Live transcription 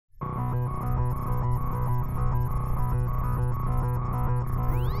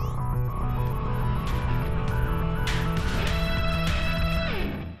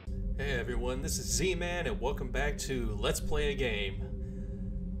everyone, this is Z-Man, and welcome back to Let's Play a Game.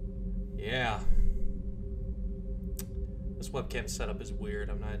 Yeah. This webcam setup is weird,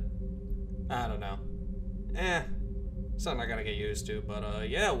 I don't know. Something I gotta get used to, but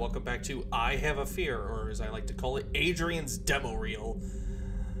yeah, welcome back to I Have a Fear, or as I like to call it, Adrian's Demo Reel.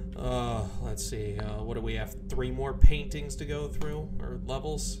 Let's see, what do we have? 3 more paintings to go through, or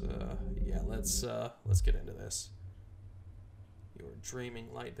levels? Yeah, let's get into this. You're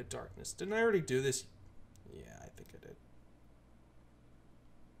dreaming light in the darkness. Didn't I already do this? Yeah, I think I did.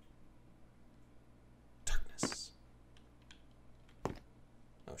 Darkness.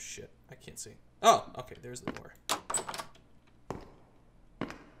 Oh shit, I can't see. Oh, okay, there's the door.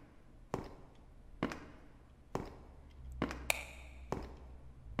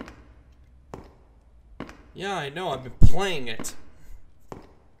 Yeah, I know, I've been playing it.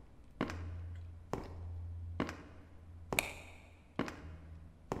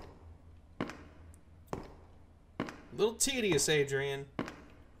 A little tedious, Adrian.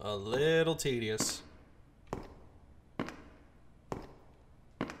 A little tedious.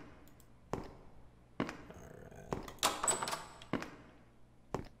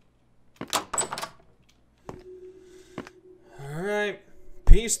 Alright.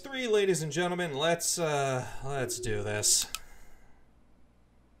 Piece 3, ladies and gentlemen. Let's do this.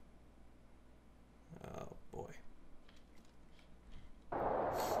 Oh, boy.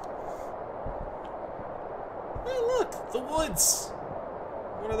 Hey, look! The woods!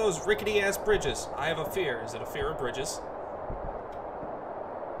 One of those rickety-ass bridges. I have a fear. Is it a fear of bridges?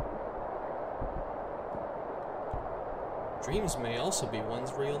 Dreams may also be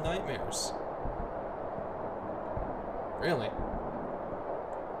one's real nightmares. Really?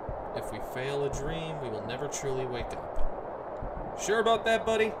 If we fail a dream, we will never truly wake up. Sure about that,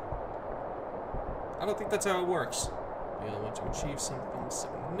 buddy? I don't think that's how it works. We all want to achieve something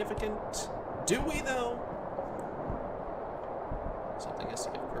significant. Do we, though? Something has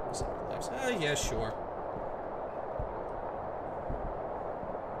to give purpose in our lives. Yeah, sure.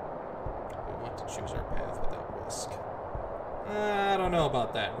 We want to choose our path without risk. I don't know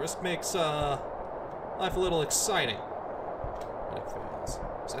about that. Risk makes life a little exciting. What it fails.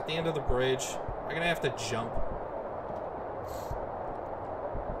 Is that the end of the bridge? Am I gonna have to jump?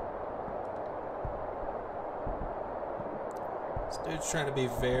 This dude's trying to be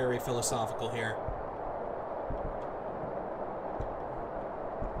very philosophical here.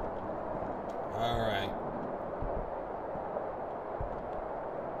 Alright.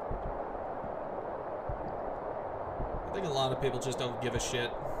 I think a lot of people just don't give a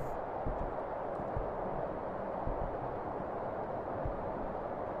shit.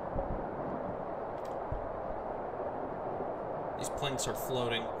 These planks are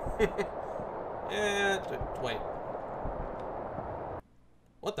floating. Wait.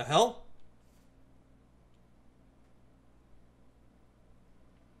 What the hell?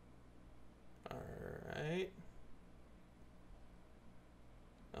 Alright.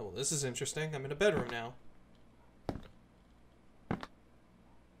 Oh, well, this is interesting. I'm in a bedroom now.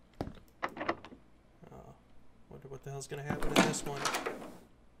 Wonder what the hell's gonna happen in this one.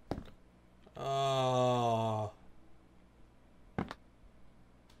 Oh.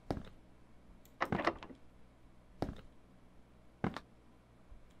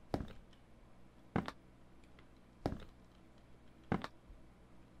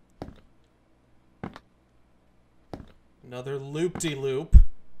 Another loop-de-loop.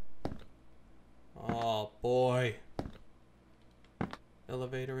 Oh, boy.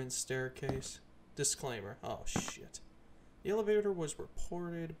 Elevator and staircase. Disclaimer. Oh, shit. The elevator was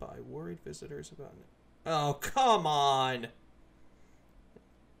reported by worried visitors about it. Oh, come on!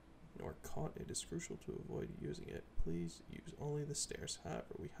 Nor caught, it is crucial to avoid using it. Please use only the stairs. However,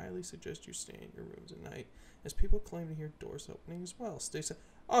 we highly suggest you stay in your rooms at night, as people claim to hear doors opening as well. Stay safe.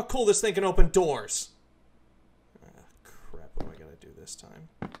 Oh, cool, this thing can open doors! Crap, what am I gonna do this time?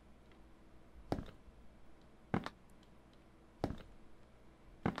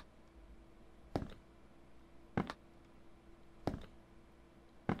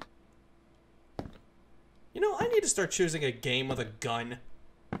 You know, I need to start choosing a game with a gun.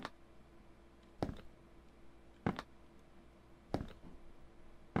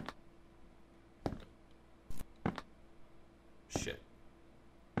 Shit.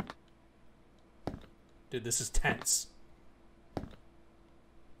 Dude, this is tense.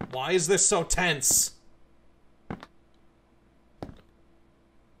 Why is this so tense?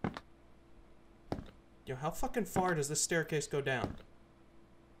 Yo, how fucking far does this staircase go down?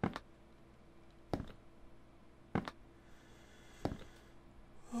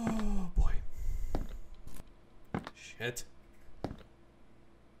 Oh, boy. Shit.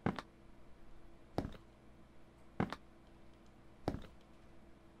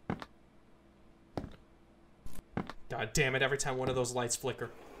 God damn it, every time one of those lights flicker.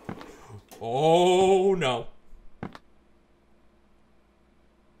 Oh, no.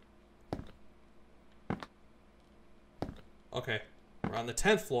 Okay, we're on the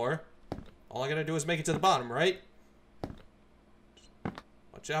 10th floor. All I gotta do is make it to the bottom, right?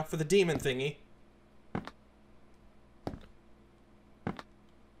 Watch out for the demon thingy.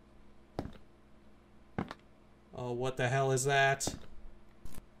 Oh, what the hell is that?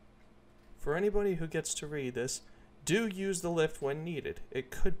 For anybody who gets to read this, do use the lift when needed.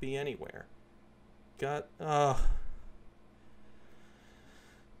 It could be anywhere. Oh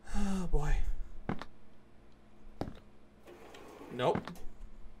boy. Nope.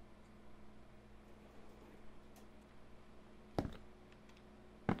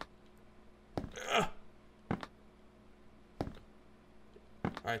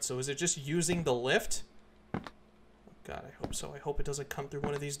 Alright, so is it just using the lift? Oh God, I hope so. I hope it doesn't come through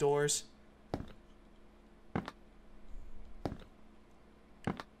one of these doors. God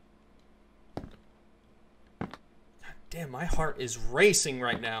damn, my heart is racing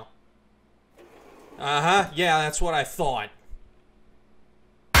right now. Uh-huh, yeah, that's what I thought.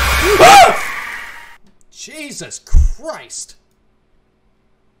 Jesus Christ!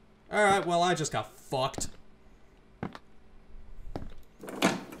 Alright, well, I just got fucked.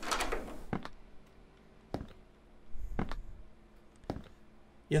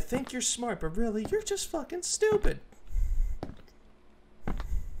 You think you're smart, but really, you're just fucking stupid.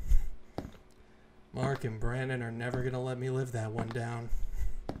 Mark and Brandon are never gonna let me live that one down.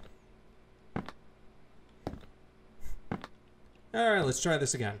 Alright, let's try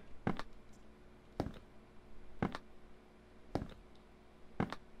this again.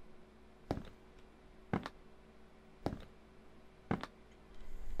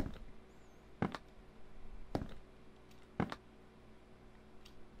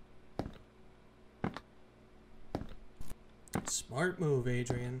 Smart move,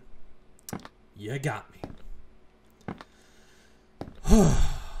 Adrian. You got me.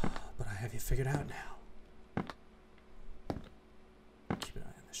 But I have you figured out now. Keep an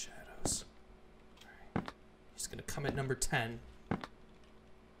eye on the shadows. Alright. He's gonna come at number 10.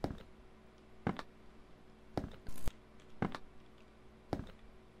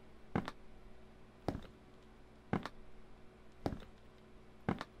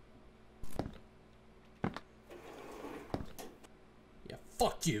 Yeah,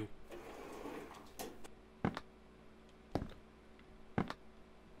 fuck you.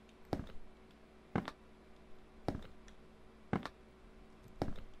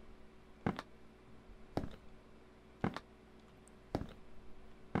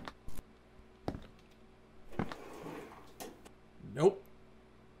 Nope.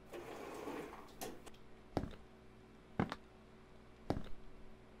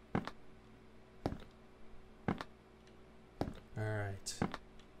 Alright.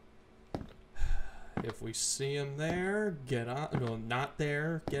 If we see him there, get on. No, not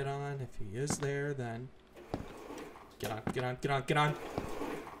there, get on. If he is there, then get on, get on, get on, get on.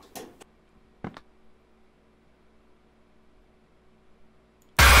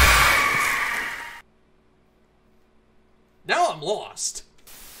 Now I'm lost.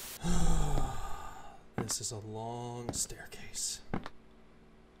 This is a long staircase.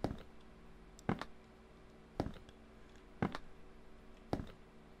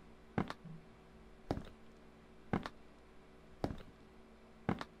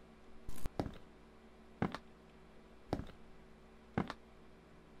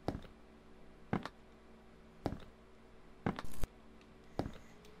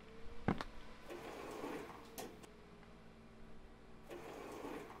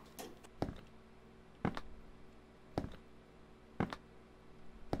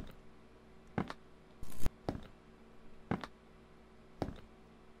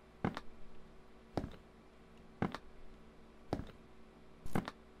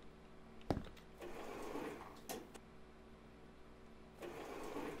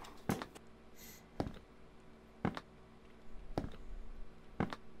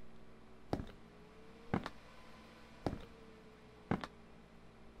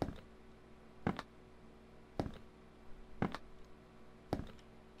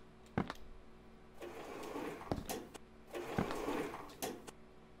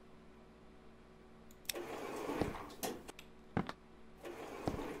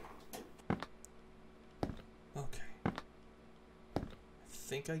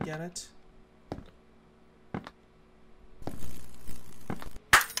 I think I get it.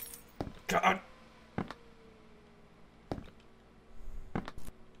 God.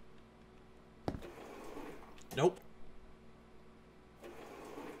 Nope.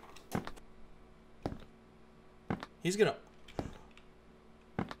 He's gonna...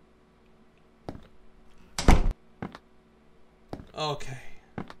 Okay.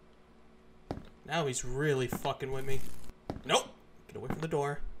 Now he's really fucking with me. Nope! Get away from the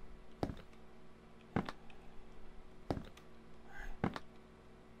door. Alright.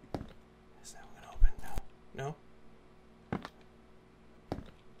 Is that one gonna open? No. No?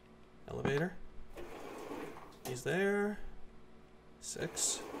 Elevator. He's there.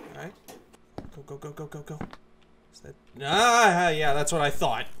 6. Alright. Go, go, go, go, go, go. Is that... Ah, yeah, that's what I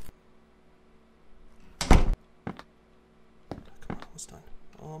thought. Come on, almost done.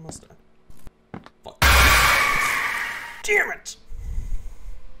 Almost done. Fuck. Damn it!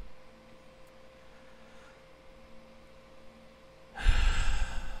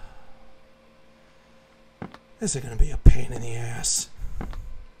 This is gonna be a pain in the ass.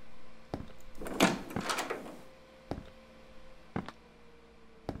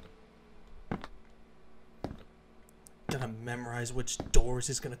 Gotta memorize which doors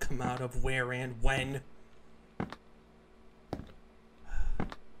he's gonna come out of, where and when.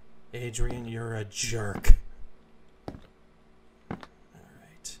 Adrian, you're a jerk.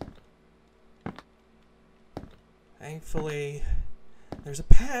 Alright. Thankfully, there's a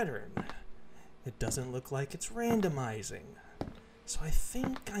pattern. It doesn't look like it's randomizing. So I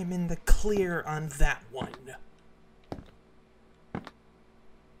think I'm in the clear on that one.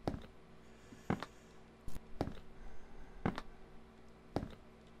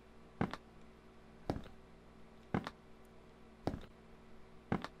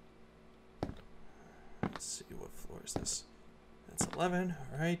 Let's see, what floor is this? That's 11,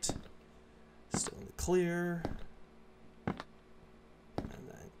 alright. Still in the clear. And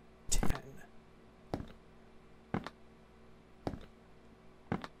then 10.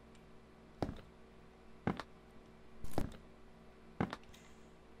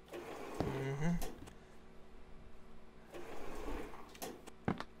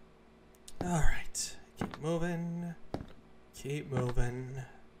 Alright, keep moving. Keep moving.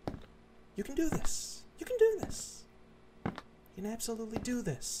 You can do this. You can do this. You can absolutely do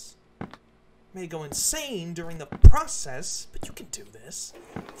this. You may go insane during the process, but you can do this.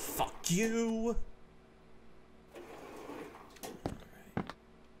 Fuck you. Alright.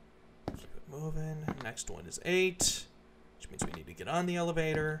 Keep it moving. Next one is 8, which means we need to get on the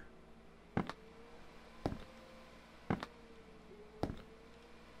elevator.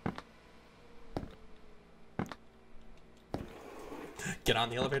 Get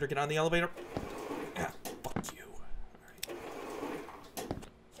on the elevator, get on the elevator. Ah, fuck you. Alright.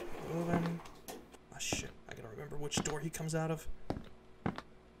 Keep moving. Oh shit, I gotta remember which door he comes out of. I think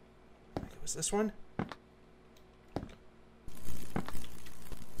it was this one.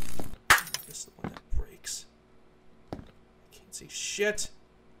 This is the one that breaks. I can't see shit.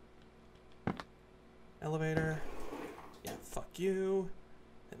 Elevator. Yeah, fuck you.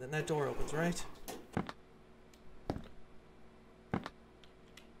 And then that door opens, right?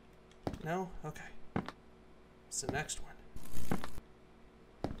 No? Okay. What's the next one?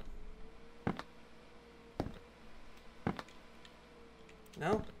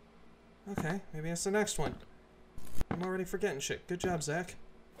 No? Okay, maybe that's the next one. I'm already forgetting shit. Good job, Zach.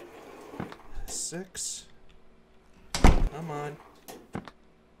 6. Come on.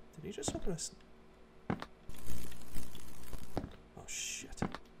 Did he just open us? Oh, shit.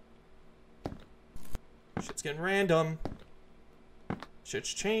 Shit's getting random.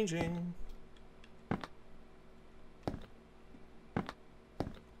 Shit's changing.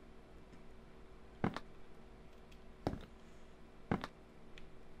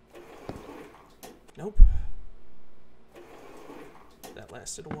 Nope. That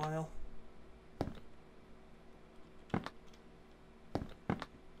lasted a while.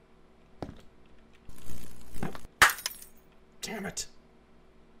 Yep. Damn it.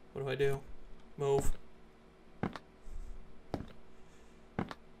 What do I do? Move.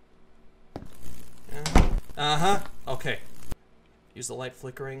 Uh-huh. Okay. Use the light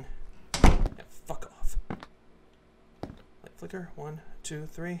flickering. Yeah, fuck off. Light flicker. 1, 2,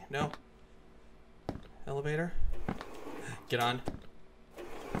 3. No. Elevator. Get on.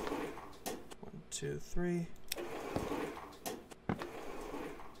 1, 2, 3.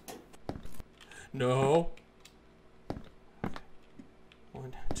 No.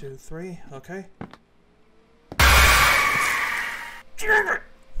 1, 2, 3. Okay. Damn it!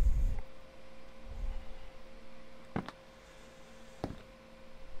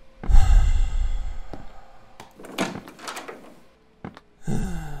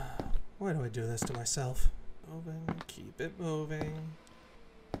 Why do I do this to myself? Moving, keep it moving.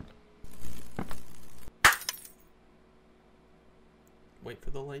 Wait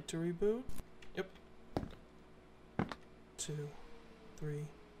for the light to reboot. Yep. 2, 3,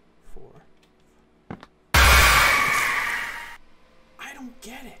 4. I don't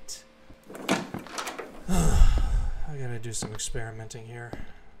get it. I gotta do some experimenting here.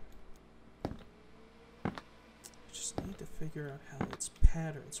 I just need to figure out how its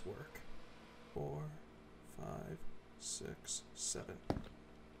patterns work. 4, 5, 6, 7.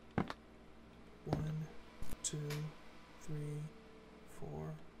 1, 2, 3, 4,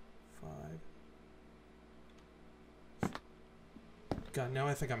 5. God, now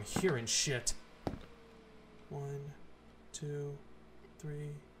I think I'm hearing shit. 1, 2,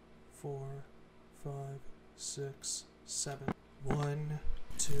 3, 4, 5, 6, 7. 1,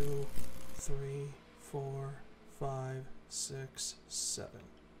 2, 3, 4, 5, 6, 7.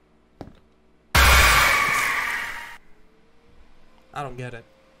 I don't get it.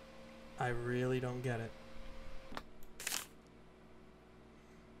 I really don't get it.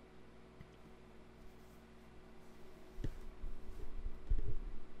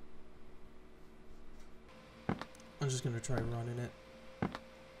 I'm just gonna try running it.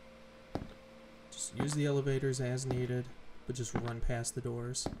 Just use the elevators as needed, but just run past the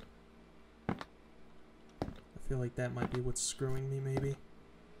doors. I feel like that might be what's screwing me, maybe.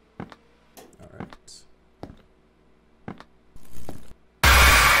 Alright.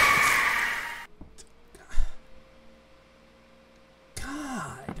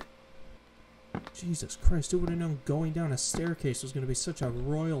 God! Jesus Christ, who would have known going down a staircase was going to be such a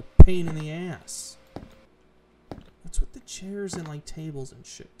royal pain in the ass? What's with the chairs and, like, tables and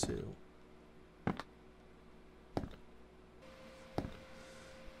shit, too?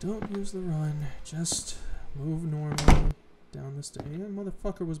 Don't use the run. Just move normally down the stairs. Yeah,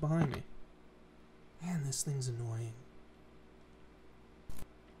 motherfucker was behind me. Man, this thing's annoying.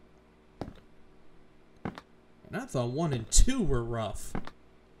 And I thought 1 and 2 were rough.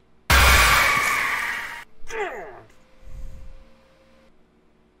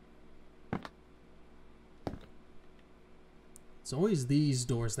 It's always these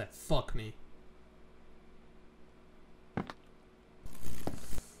doors that fuck me.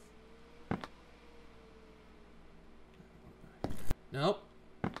 Nope.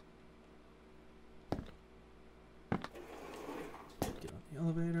 Get on the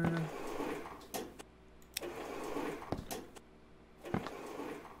elevator.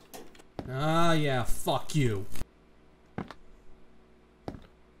 Ah, yeah, fuck you.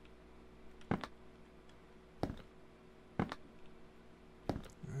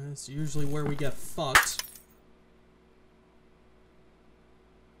 That's usually where we get fucked.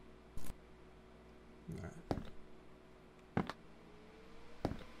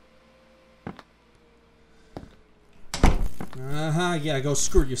 Yeah, go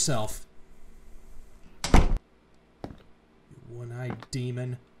screw yourself. You one-eyed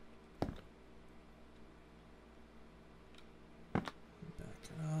demon. Back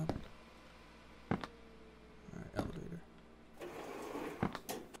it up. Alright, elevator.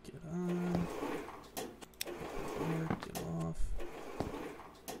 Get on. Get off.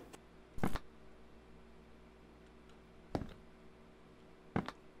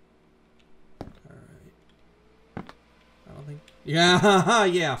 Yeah,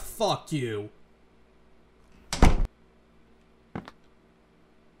 yeah, fuck you.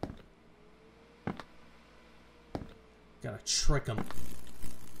 Gotta trick him.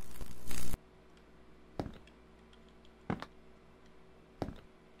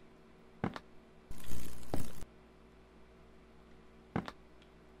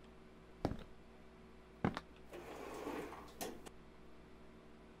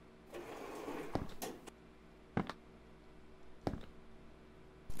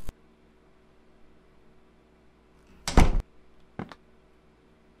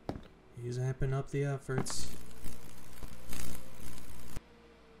 He's amping up the efforts.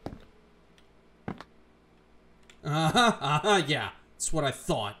 Yeah, that's what I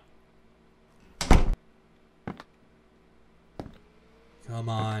thought. Come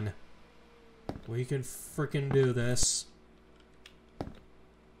on. We can frickin' do this.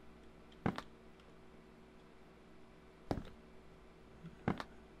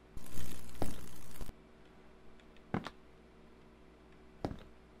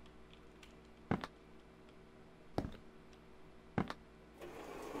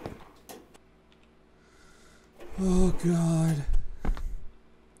 Oh, God.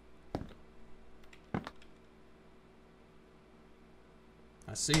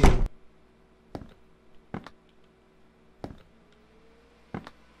 I see you.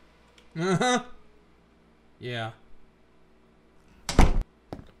 Uh-huh. Yeah.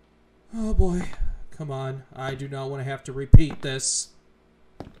 Oh, boy. Come on. I do not want to have to repeat this.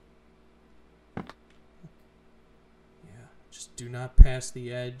 Yeah. Just do not pass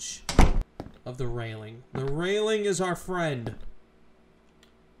the edge of the railing. The railing is our friend.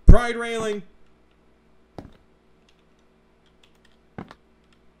 Pride railing.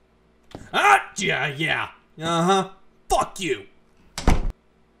 Ah, yeah. Uh-huh. Fuck you.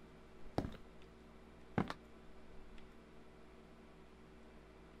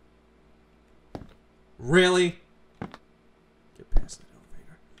 Really? Get past that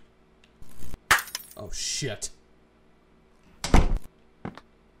elevator. Oh, shit.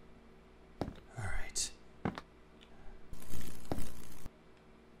 Alright.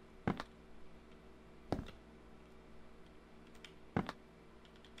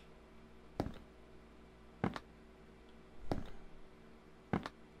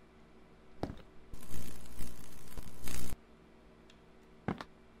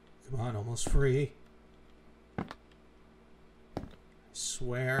 Come on, almost free.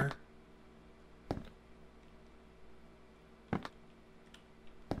 Swear.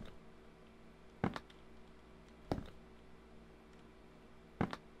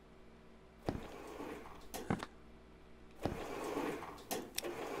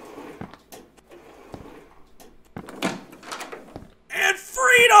 And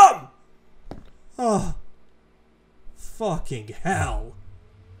freedom! Oh. Fucking hell.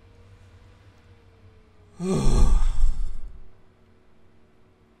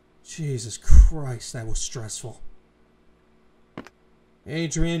 Jesus Christ, that was stressful.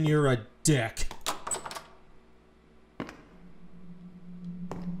 Adrian, you're a dick.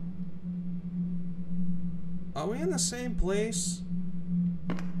 Are we in the same place?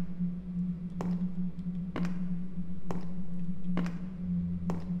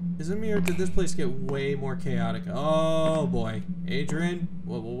 Is it me or did this place get way more chaotic? Oh boy. Adrian,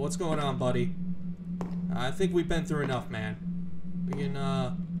 what's going on, buddy? I think we've been through enough, man.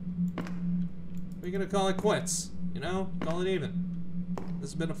 We're gonna call it quits, you know? Call it even. This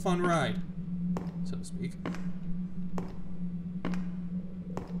has been a fun ride, so to speak.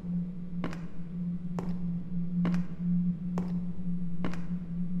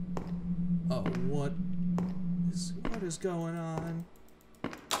 Oh, what is going on?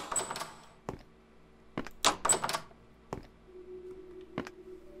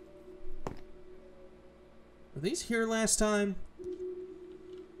 Were these here last time?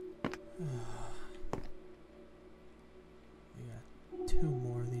 Two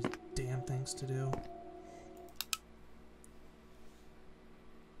more of these damn things to do.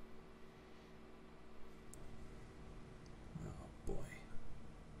 Oh boy.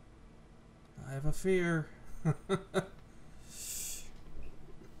 I have a fear. And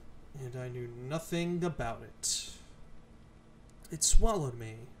I knew nothing about it. It swallowed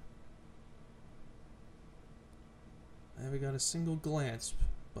me. I haven't got a single glance,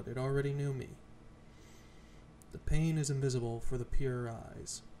 but it already knew me. The pain is invisible for the pure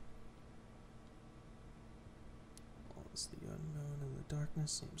eyes. All is the unknown and the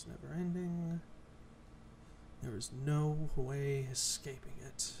darkness seems never ending. There is no way escaping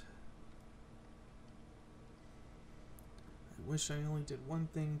it. I wish I only did one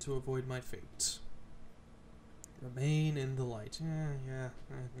thing to avoid my fate. Remain in the light. Yeah,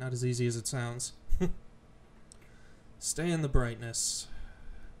 not as easy as it sounds. Stay in the brightness.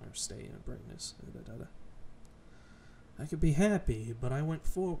 Or stay in the brightness. I could be happy, but I went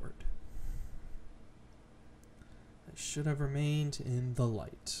forward. I should have remained in the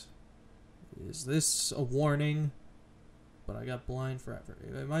light. Is this a warning? But I got blind forever.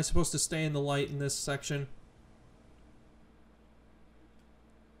 Am I supposed to stay in the light in this section?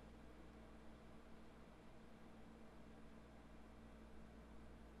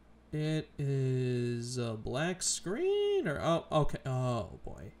 It is a black screen, or oh, okay. Oh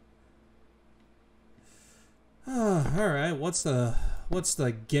boy. All right. What's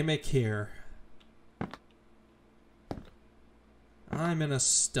the gimmick here? I'm in a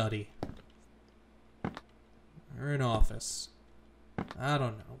study or an office. I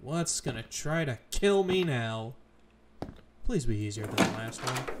don't know what's gonna try to kill me now. Please be easier than the last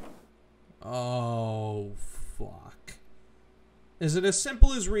one. Oh fuck. Is it as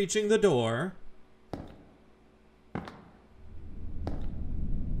simple as reaching the door?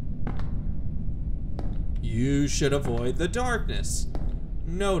 You should avoid the darkness.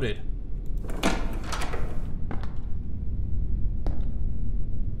 Noted.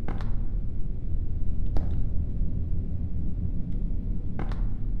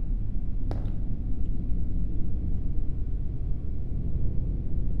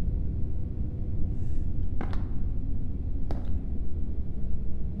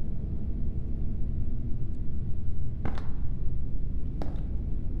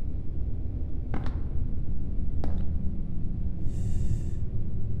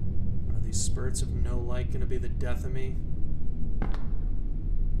 spurts of no light gonna be the death of me?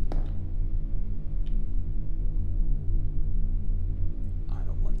 I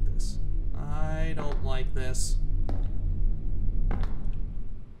don't like this. I don't like this.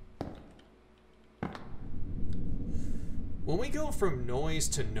 When we go from noise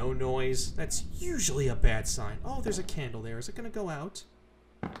to no noise, that's usually a bad sign. Oh, there's a candle there. Is it gonna go out?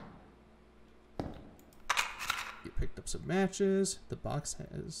 You picked up some matches. The box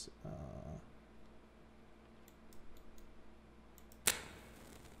has...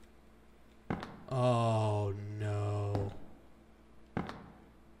 Oh, no.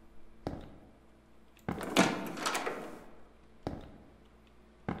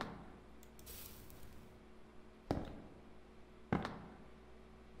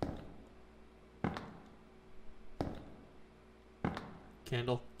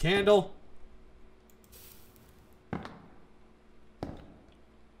 Candle. Candle!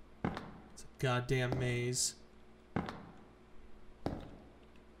 It's a goddamn maze.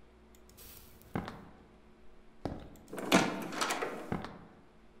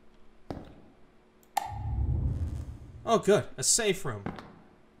 Oh, good. A safe room.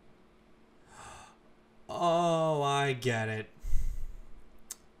 Oh, I get it.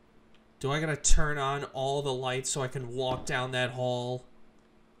 Do I gotta turn on all the lights so I can walk down that hall?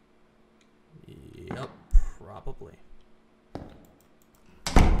 Yep, probably.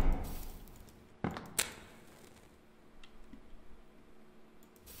 Alright.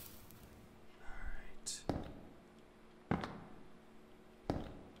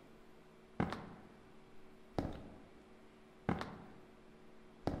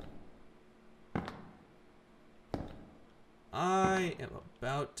 I am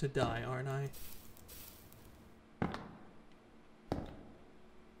about to die, aren't I?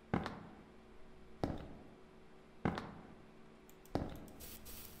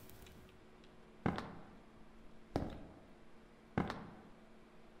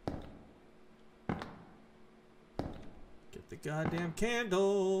 Get the goddamn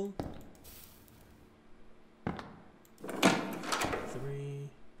candle. 3.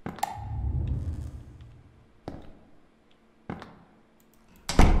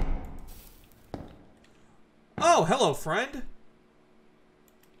 Oh, hello, friend.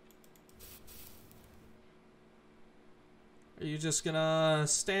 Are you just gonna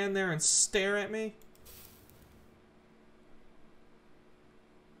stand there and stare at me?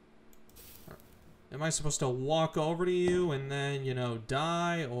 Am I supposed to walk over to you and then, you know,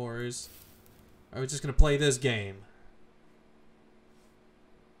 die? Or are we just gonna play this game?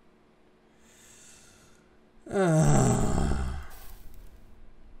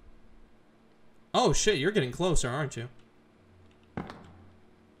 Oh shit, you're getting closer, aren't you?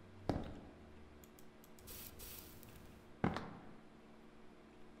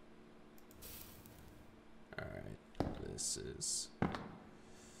 Alright, this is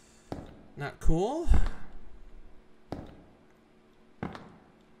not cool.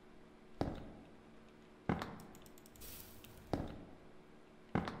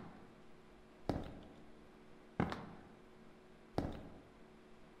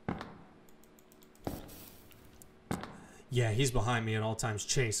 Yeah, he's behind me at all times,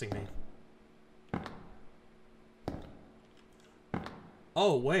 chasing me.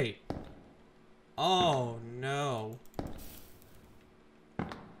 Oh, wait. Oh, no. You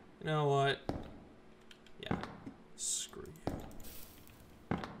know what? Yeah. Screw you.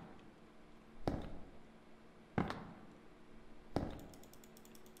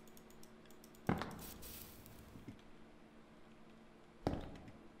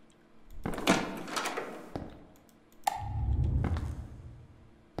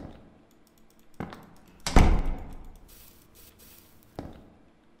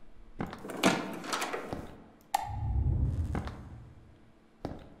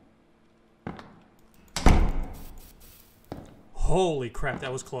 Holy crap,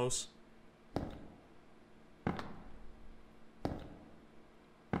 that was close.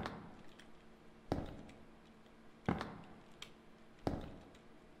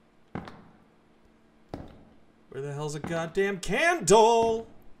 Where the hell's a goddamn candle?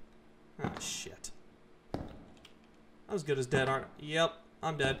 Ah, shit. I'm as good as dead, aren't I? Yep,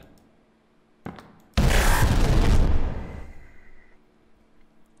 I'm dead.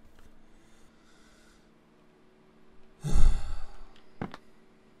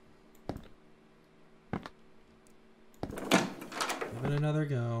 Give it another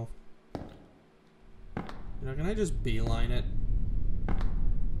go. You know, can I just beeline it?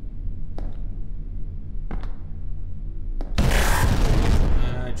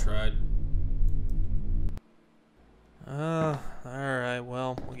 I tried. Alright,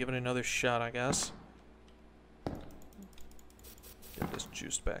 well, we'll give it another another shot, I guess. Get this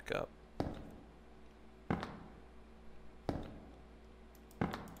juice back up.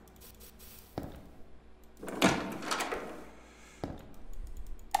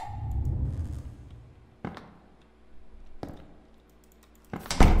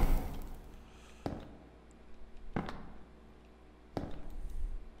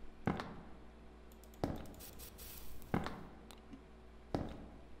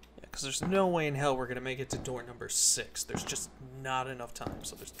 There's no way in hell we're gonna make it to door number 6. There's just not enough time,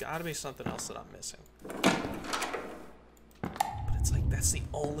 so there's gotta be something else that I'm missing. But it's like, that's the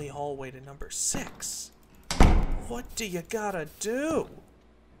only hallway to number 6. What do you gotta do?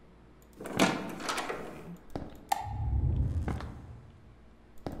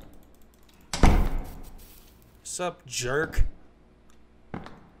 Sup, jerk?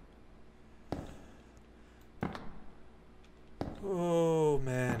 Oh,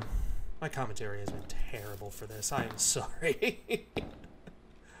 man. My commentary has been terrible for this. I am sorry.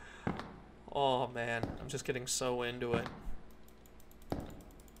 Oh, man. I'm just getting so into it.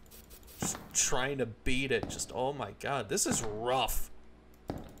 Just trying to beat it. Just, oh my god. This is rough.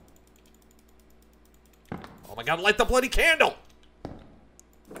 Oh my god, light the bloody candle!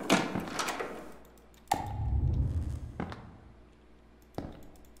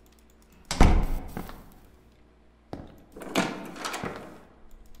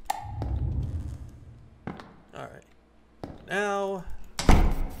 Alright. Now,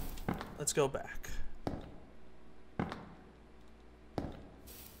 let's go back.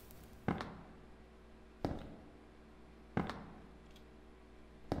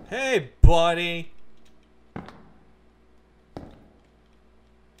 Hey, buddy!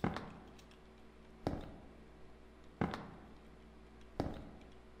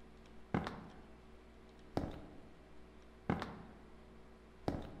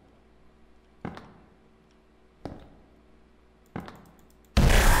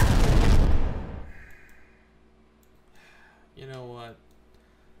 You know what?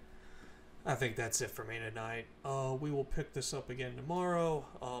 I think that's it for me tonight. We will pick this up again tomorrow.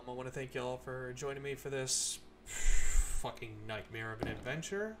 I want to thank y'all for joining me for this fucking nightmare of an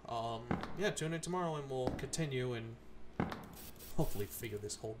adventure. Yeah, tune in tomorrow and we'll continue and hopefully figure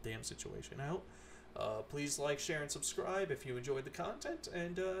this whole damn situation out. Please like, share, and subscribe if you enjoyed the content.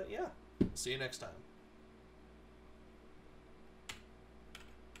 And yeah, see you next time.